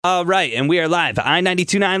All right, and we are live.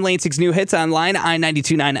 I-92.9 Lansing's new hits online,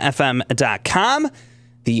 i92.9fm.com.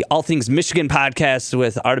 The All Things Michigan podcast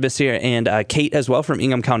with Artemis here and Kate as well from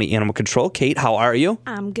Ingham County Animal Control. Kate, how are you?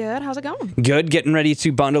 I'm good. How's it going? Good. Getting ready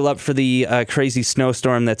to bundle up for the crazy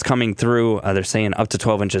snowstorm that's coming through. They're saying up to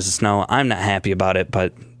 12 inches of snow. I'm not happy about it,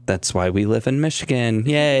 but that's why we live in Michigan.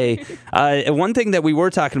 Yay. One thing that we were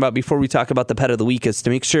talking about before we talk about the pet of the week is to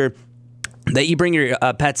make sure that you bring your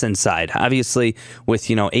pets inside. Obviously, with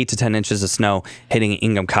 8 to 10 inches of snow hitting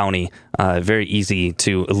Ingham County, very easy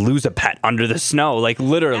to lose a pet under the snow, like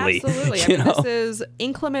literally. Absolutely. This is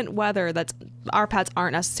inclement weather that our pets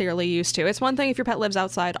aren't necessarily used to. It's one thing if your pet lives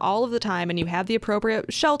outside all of the time and you have the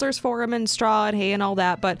appropriate shelters for them and straw and hay and all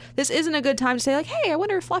that, but this isn't a good time to say like, hey, I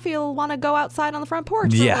wonder if Fluffy will want to go outside on the front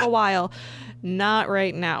porch for a little while. Not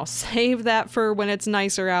right now. Save that for when it's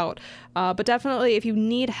nicer out. But definitely, if you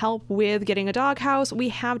need help with getting a doghouse, we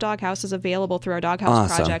have doghouses available through our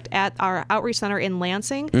doghouse project at our outreach center in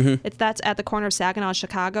Lansing. That's at the corner of Saginaw and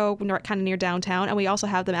Chicago, kind of near downtown. And we also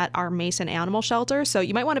have them at our Mason Animal Shelter. So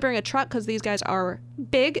you might want to bring a truck because these guys are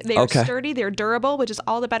big. They are sturdy. They're durable, which is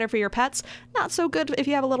all the better for your pets. Not so good if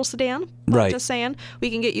you have a little sedan. Right. Just saying.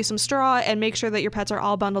 We can get you some straw and make sure that your pets are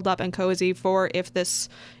all bundled up and cozy for if this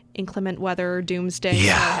inclement weather doomsday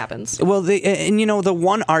happens. Well, the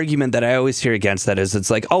one argument that I always hear against that is it's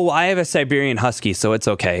like, oh, I have a Siberian Husky, so it's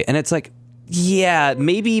okay. And it's like, yeah,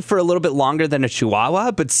 maybe for a little bit longer than a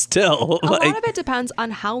Chihuahua, but still. A lot of it depends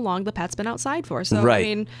on how long the pet's been outside for. So, I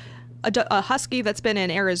mean, a husky that's been in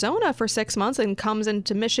Arizona for 6 months and comes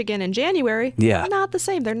into Michigan in January, not the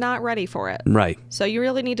same. They're not ready for it. Right. So you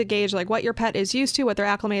really need to gauge like what your pet is used to, what they're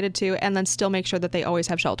acclimated to, and then still make sure that they always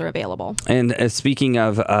have shelter available. And speaking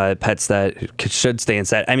of pets that should stay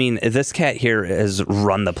inside, I mean, this cat here has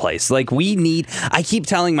run the place. Like I keep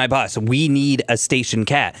telling my boss, we need a station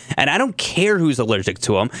cat. And I don't care who's allergic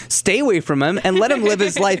to him. Stay away from him and let him live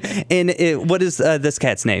his life. And what is this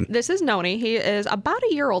cat's name? This is Noni. He is about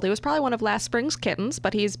a year old. He was probably one of last spring's kittens,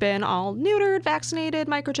 but he's been all neutered, vaccinated,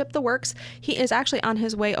 microchipped, the works. He is actually on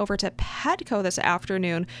his way over to Petco this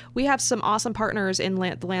afternoon. We have some awesome partners in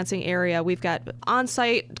the Lansing area. We've got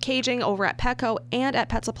on-site caging over at Petco and at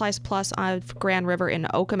Pet Supplies Plus on Grand River in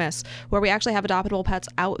Okemos, where we actually have adoptable pets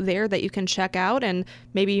out there that you can check out and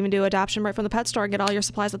maybe even do adoption right from the pet store and get all your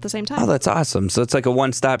supplies at the same time. Oh, that's awesome. So it's like a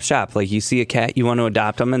one-stop shop. Like you see a cat, you want to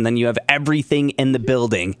adopt them, and then you have everything in the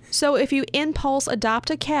building. So if you impulse adopt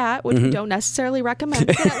a cat, which we don't necessarily recommend,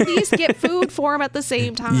 you can at least get food for him at the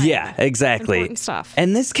same time. Yeah, exactly. Important stuff.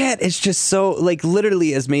 And this cat is just so, like,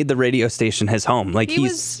 literally has made the radio station his home. Like he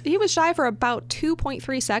was shy for about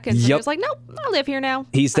 2.3 seconds. And he was like, nope, I live here now.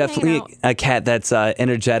 He's definitely a cat that's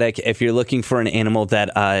energetic. If you're looking for an animal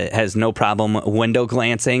that has no problem window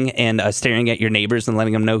glancing and staring at your neighbors and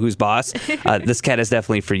letting them know who's boss, this cat is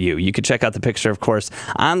definitely for you. You can check out the picture, of course,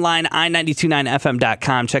 online,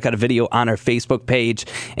 i929fm.com. Check out a video on our Facebook page.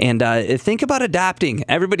 And think about adopting.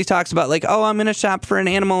 Everybody talks about like, oh, I'm going to shop for an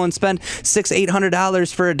animal and spend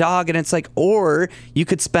 $600-800 for a dog. And it's like, or you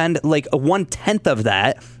could spend like 1/10 of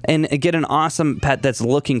that and get an awesome pet that's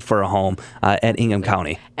looking for a home at Ingham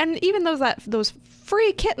County. And even those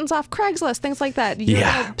free kittens off Craigslist, things like that. You're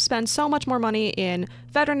going to spend so much more money in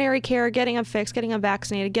veterinary care, getting them fixed, getting them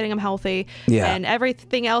vaccinated, getting them healthy, and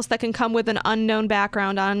everything else that can come with an unknown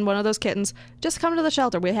background on one of those kittens. Just come to the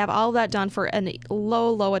shelter. We have all that done for a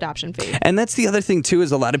low adoption fee. And that's the other thing, too,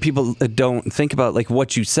 is a lot of people don't think about, like,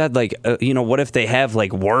 what you said. Like, what if they have,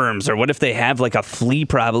 like, worms? Or what if they have, like, a flea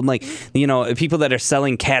problem? Like, people that are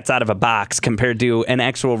selling cats out of a box compared to an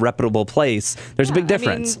actual reputable place. There's a big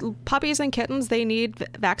difference. I mean, puppies and kittens, they need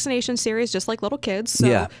vaccination series just like little kids.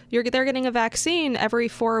 So they're getting a vaccine every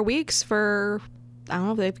 4 weeks for, I don't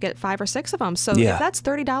know, they get 5 or 6 of them. So if that's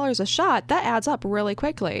 $30 a shot, that adds up really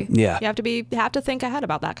quickly. Yeah. You have to think ahead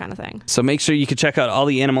about that kind of thing. So make sure you can check out all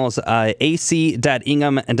the animals,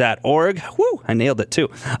 ac.ingham.org. Woo, I nailed it too.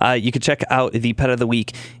 You can check out the pet of the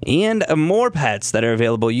week and more pets that are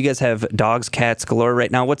available. You guys have dogs, cats galore right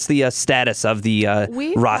now. What's the status of the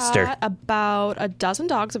roster? We've got about a dozen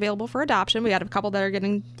dogs available for adoption. We got a couple that are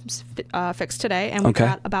getting fixed today, and we've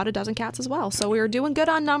got about a dozen cats as well. So we're doing good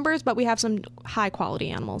on numbers, but we have some high quality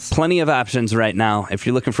animals. Plenty of options right now. If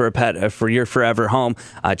you're looking for a pet for your forever home,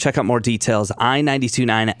 check out more details,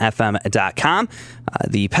 i929fm.com.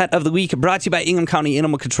 The pet of the week brought to you by Ingham County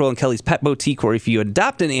Animal Control and Kelly's Pet Boutique, where if you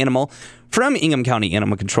adopt an animal from Ingham County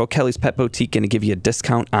Animal Control, Kelly's Pet Boutique going to give you a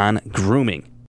discount on grooming.